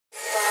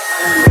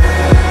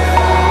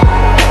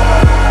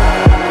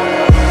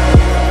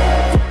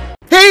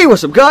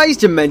what's up guys,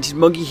 Demented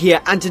Monkey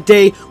here, and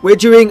today we're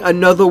doing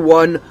another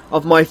one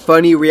of my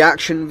funny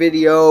reaction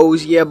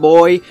videos, yeah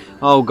boy.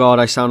 Oh god,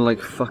 I sound like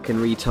fucking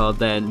retard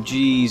then,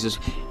 Jesus.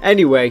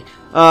 Anyway,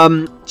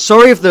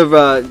 sorry if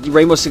the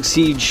Rainbow Six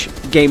Siege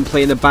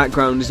gameplay in the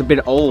background is a bit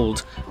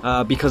old,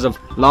 because of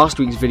last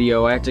week's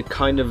video. I had to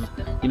kind of,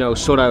 you know,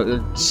 sort out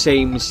the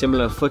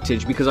similar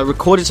footage, because I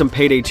recorded some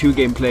Payday 2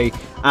 gameplay,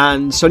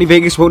 and Sony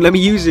Vegas won't let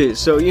me use it,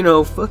 so, you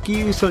know, fuck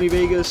you, Sony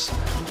Vegas.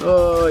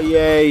 Oh,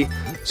 yay.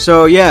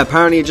 So yeah,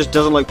 apparently it just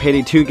doesn't like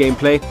Payday 2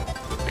 gameplay.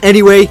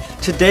 Anyway,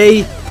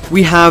 today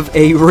we have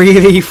a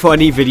really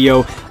funny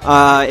video.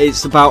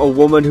 It's about a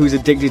woman who's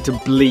addicted to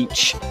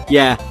Bleach.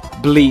 Yeah,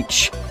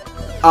 Bleach.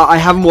 I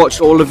haven't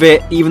watched all of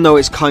it, even though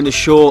it's kind of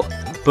short,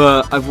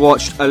 but I've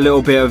watched a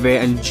little bit of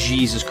it, and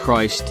Jesus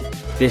Christ,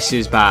 this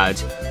is bad.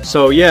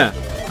 So yeah,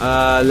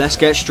 let's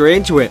get straight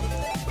into it.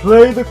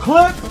 Play the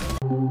clip!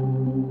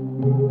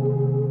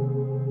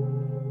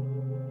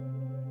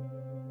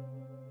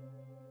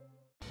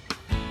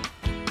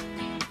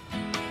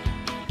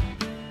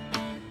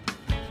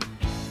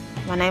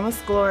 My name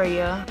is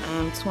Gloria.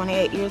 I'm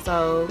 28 years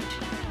old,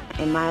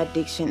 and my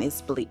addiction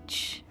is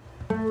Bleach.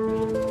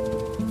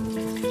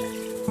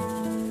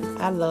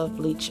 I love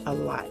Bleach a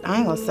lot. I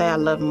ain't gonna say I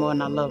love it more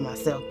than I love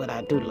myself, but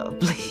I do love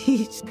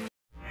Bleach.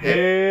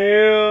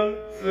 Hell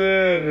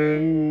to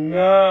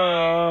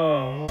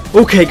no.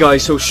 Okay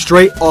guys, so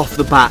straight off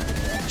the bat,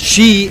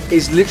 she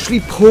is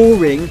literally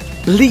pouring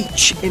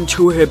bleach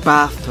into her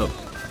bathtub.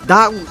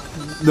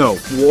 No,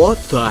 what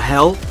the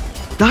hell?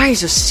 That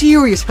is a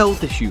serious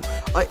health issue.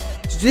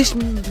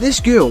 This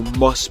girl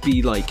must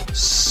be like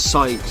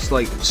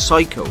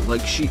psycho.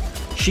 Like she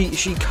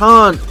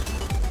can't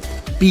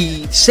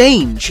be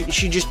sane.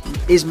 She just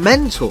is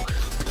mental.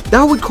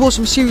 That would cause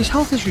some serious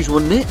health issues,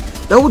 wouldn't it?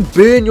 That would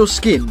burn your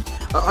skin.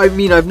 I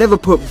mean, I've never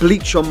put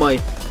bleach on my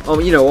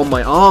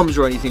arms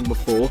or anything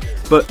before,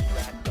 but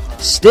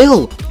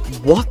still,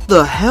 what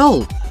the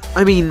hell?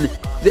 I mean,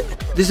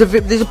 there's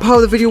a part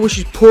of the video where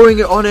she's pouring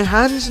it on her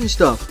hands and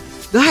stuff.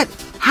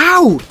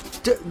 How?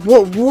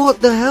 What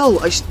the hell?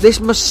 This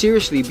must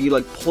seriously be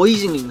like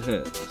poisoning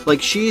her.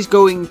 Like she's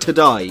going to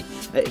die.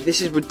 This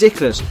is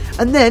ridiculous.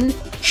 And then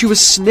she was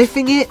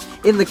sniffing it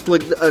in the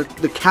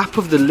cap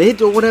of the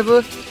lid or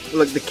whatever,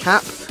 like the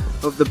cap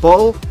of the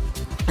bottle.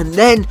 And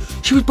then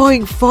she was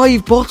buying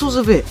 5 bottles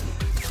of it.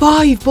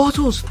 5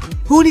 bottles.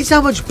 Who needs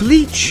that much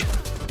bleach?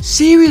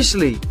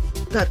 Seriously,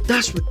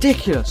 that's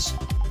ridiculous.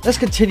 Let's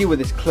continue with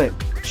this clip.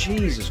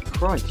 Jesus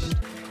Christ.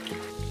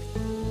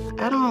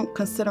 I don't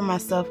consider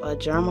myself a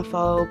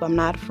germaphobe. I'm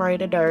not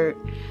afraid of dirt.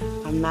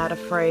 I'm not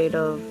afraid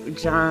of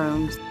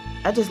germs.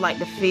 I just like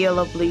the feel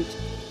of bleach.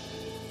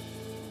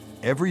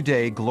 Every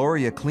day,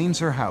 Gloria cleans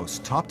her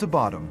house top to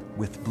bottom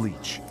with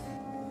bleach.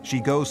 She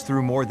goes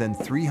through more than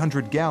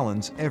 300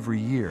 gallons every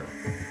year.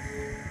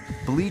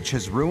 Bleach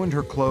has ruined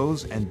her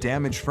clothes and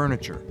damaged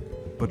furniture,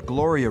 but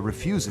Gloria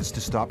refuses to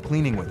stop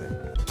cleaning with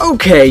it.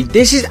 Okay,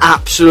 this is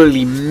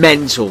absolutely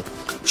mental.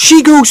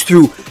 She goes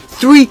through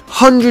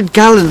 300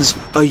 gallons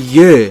a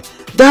year.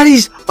 That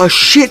is a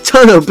shit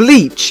ton of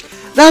bleach.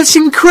 That's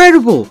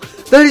incredible.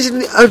 That is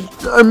an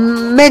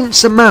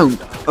immense amount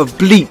of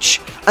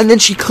bleach. And then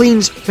she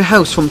cleans her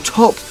house from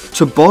top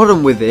to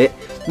bottom with it.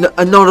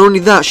 And not only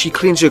that, she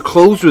cleans her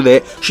clothes with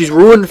it. She's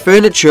ruined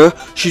furniture.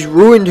 She's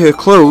ruined her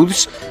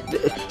clothes.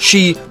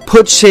 She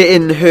puts it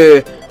in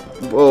her...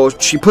 Well,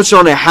 she puts it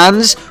on her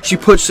hands. She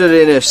puts it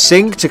in her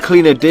sink to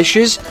clean her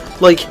dishes.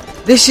 Like,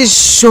 this is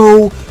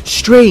so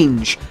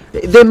strange.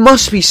 There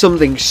must be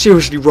something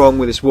seriously wrong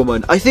with this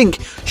woman. I think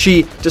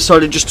she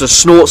decided just to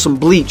snort some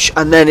bleach,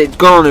 and then it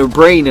got on her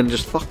brain and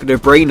just fucked her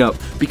brain up,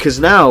 because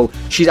now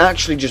she's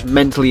actually just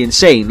mentally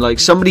insane. Like,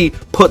 somebody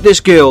put this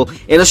girl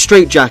in a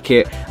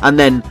straitjacket and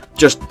then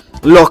just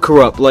lock her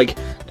up. Like,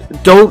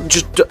 don't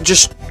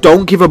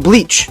don't give her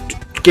bleach.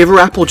 Give her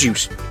apple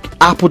juice.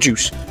 Apple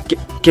juice.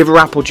 Give her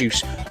apple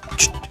juice.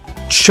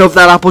 Shove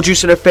that apple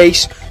juice in her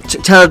face.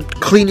 Tell her,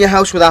 clean your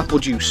house with apple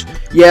juice.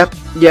 Yeah,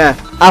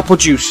 apple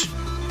juice.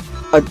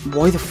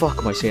 Why the fuck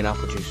am I saying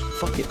apple juice?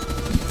 Fuck it.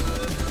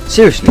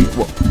 Seriously,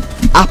 what?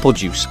 Apple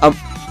juice. I'm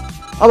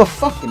a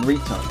fucking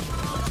retard.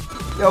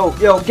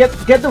 Yo,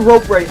 get the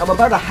rope ready. I'm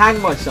about to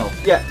hang myself.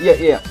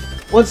 Yeah.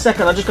 1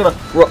 second. I'm just gonna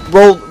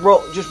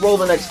roll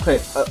the next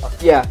clip.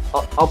 Yeah,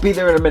 I'll be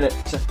there in a minute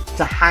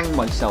to hang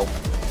myself.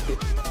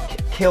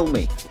 Kill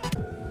me.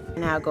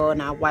 And I go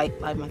and I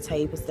wipe like my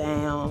tables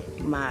down,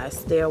 my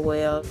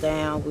stairwell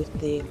down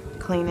with it,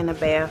 cleaning the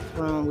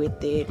bathroom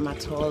with it, my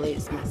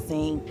toilets, my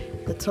sink,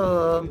 the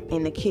tub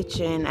in the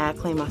kitchen. I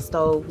clean my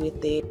stove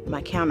with it,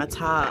 my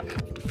countertop,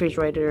 the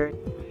refrigerator.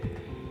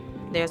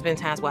 There's been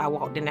times where I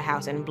walked in the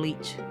house and the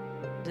bleach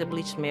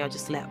smell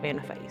just slapped me in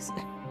the face.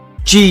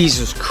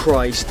 Jesus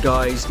Christ,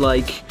 guys,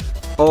 like,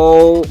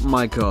 oh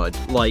my god,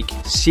 like,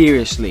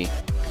 seriously.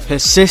 Her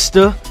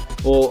sister,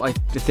 or I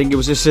think it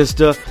was her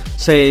sister,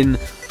 saying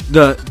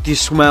that the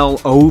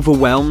smell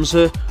overwhelms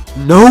her.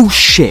 No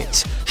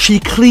shit. She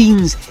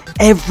cleans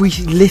every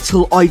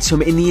little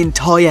item in the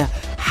entire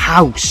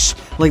house.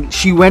 Like,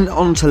 she went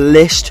on to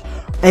list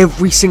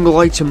Every single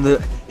item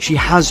that she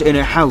has in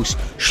her house,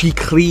 she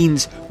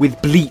cleans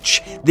with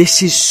bleach.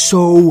 This is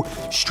so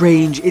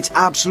strange. It's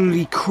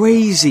absolutely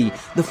crazy.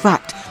 The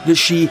fact that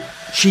she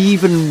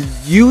even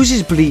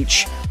uses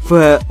bleach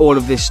for all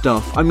of this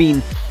stuff. I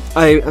mean,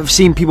 I've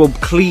seen people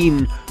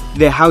clean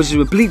their houses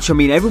with bleach. I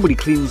mean, everybody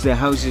cleans their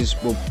houses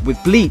with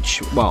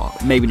bleach. Well,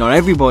 maybe not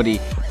everybody,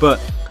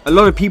 but a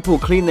lot of people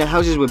clean their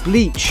houses with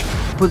bleach,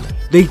 but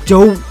they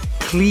don't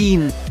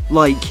clean,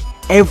 like,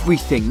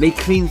 everything. They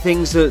clean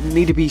things that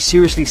need to be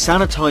seriously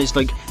sanitized,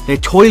 like their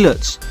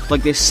toilets,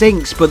 like their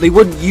sinks, but they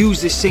wouldn't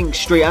use the sink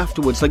straight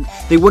afterwards. Like,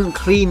 they wouldn't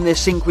clean their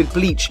sink with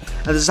bleach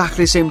at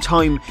exactly the same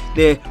time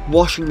they're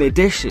washing their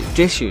dishes.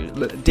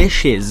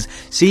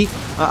 See,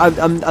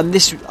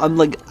 I'm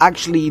like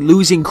actually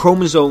losing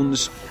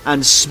chromosomes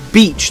and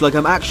speech. Like,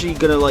 I'm actually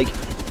gonna like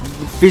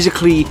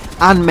physically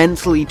and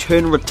mentally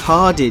turn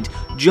retarded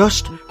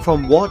just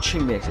from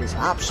watching this. It's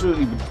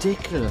absolutely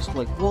ridiculous.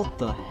 Like, what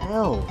the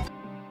hell?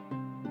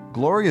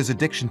 Gloria's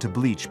addiction to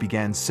bleach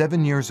began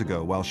 7 years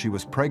ago while she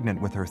was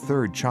pregnant with her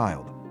third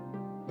child.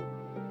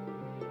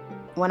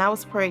 When I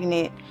was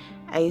pregnant,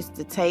 I used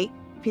to take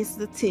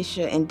pieces of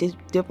tissue and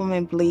dip them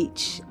in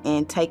bleach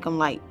and take them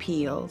like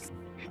pills.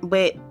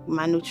 But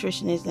my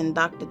nutritionist and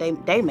doctor,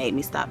 they made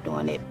me stop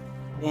doing it.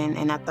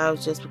 And I thought it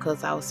was just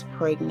because I was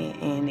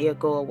pregnant and it'll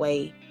go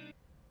away.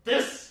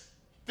 This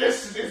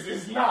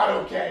is not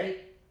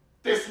okay.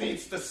 This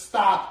needs to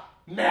stop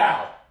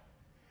now.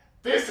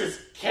 This is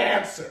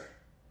cancer.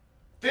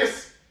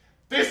 This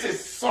is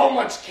so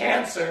much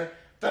cancer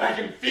that I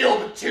can feel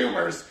the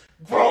tumors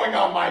growing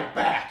on my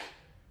back.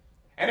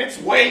 And it's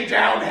way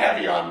down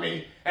heavy on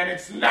me, and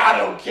it's not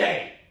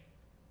okay.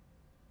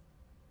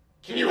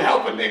 Can you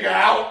help a nigga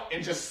out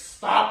and just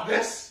stop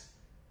this?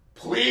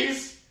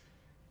 Please?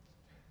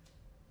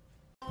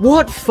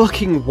 What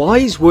fucking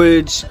wise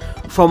words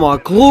from our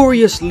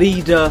glorious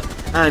leader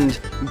and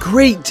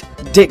great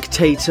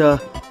dictator,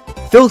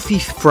 Filthy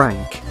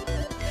Frank,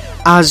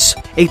 as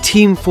a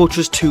Team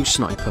Fortress 2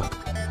 sniper.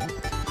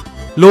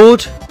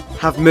 Lord,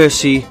 have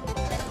mercy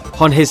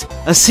on his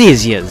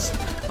Assisias.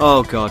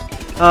 Oh god.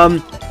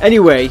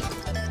 Anyway,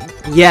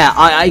 yeah,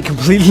 I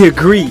completely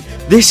agree.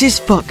 This is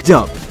fucked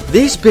up.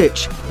 This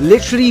bitch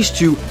literally used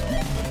to,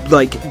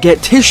 like,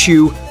 get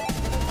tissue,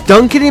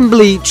 dunk it in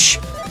bleach,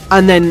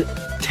 and then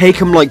take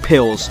them like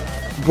pills.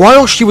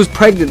 While she was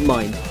pregnant,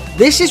 mind.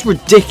 This is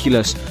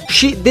ridiculous.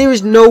 There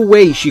is no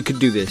way she could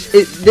do this.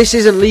 This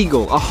isn't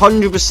legal.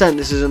 100%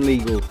 this isn't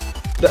legal.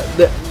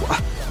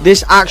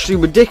 This actually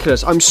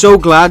ridiculous. I'm so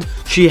glad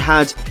she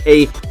had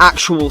a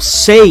actual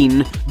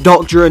sane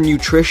doctor and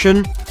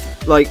nutrition,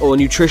 like, or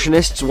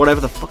nutritionists, whatever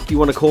the fuck you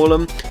want to call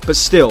them. But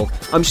still,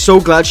 I'm so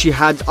glad she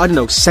had, I don't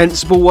know,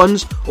 sensible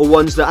ones, or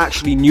ones that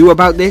actually knew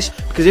about this.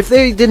 Because if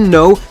they didn't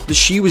know that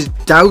she was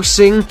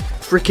dousing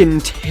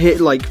freaking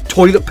like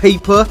toilet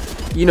paper,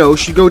 you know,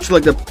 she'd go to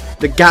like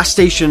the gas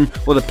station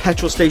or the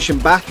petrol station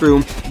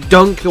bathroom,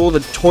 dunk all the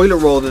toilet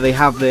roll that they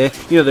have there,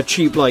 you know, the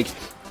cheap, like,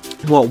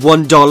 what,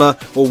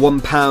 $1 or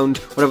 £1,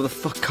 whatever the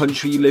fuck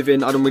country you live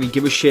in, I don't really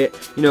give a shit,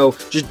 you know,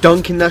 just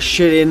dunking that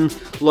shit in,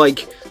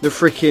 like, the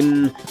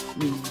freaking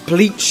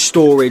bleach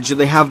storage that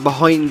they have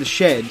behind the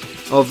shed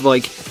of,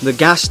 like, the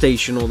gas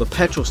station or the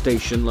petrol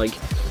station, like,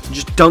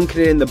 just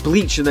dunking it in the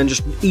bleach and then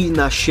just eating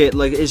that shit,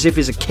 like, as if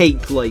it's a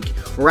cake, like,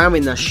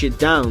 ramming that shit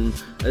down,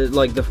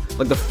 like the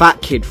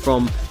fat kid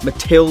from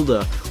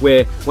Matilda,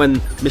 where when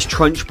Miss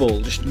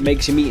Trunchbull just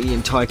makes him eat the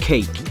entire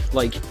cake,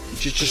 like,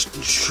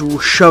 just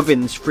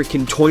shoving this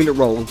freaking toilet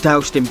roll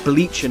doused in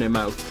bleach in her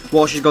mouth,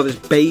 while she's got this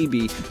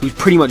baby who's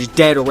pretty much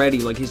dead already,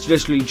 like, it's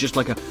literally just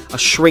like a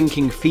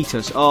shrinking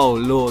fetus. Oh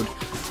lord.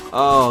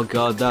 Oh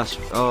god,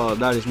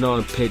 that is not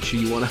a picture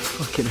you want to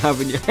fucking have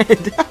in your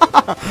head.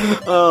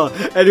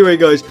 Anyway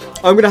guys,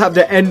 I'm gonna have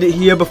to end it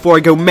here before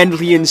I go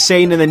mentally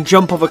insane and then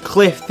jump off a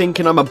cliff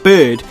thinking I'm a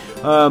bird,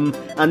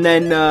 and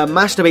then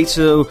masturbate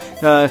to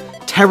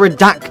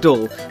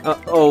pterodactyl.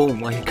 Oh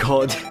my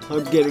god,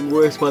 I'm getting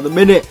worse by the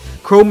minute.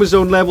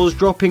 Chromosome levels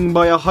dropping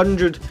by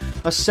 100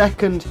 a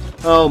second.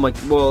 Oh my,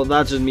 well,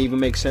 that doesn't even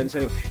make sense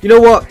anyway. You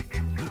know what?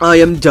 I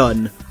am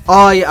done.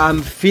 I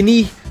am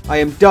fini. I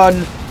am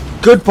done.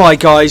 Goodbye,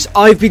 guys.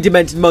 I've been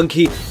Demented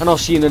Monkey, and I'll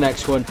see you in the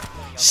next one.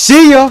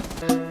 See ya!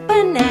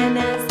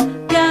 Bananas,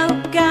 go,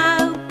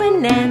 go,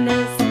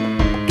 bananas,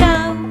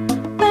 go,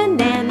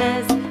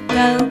 bananas,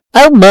 go.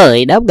 Oh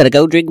my, I'm gonna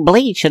go drink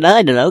bleach and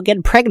I don't know,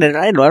 get pregnant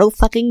and I don't know,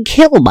 fucking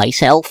kill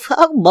myself.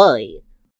 Oh my.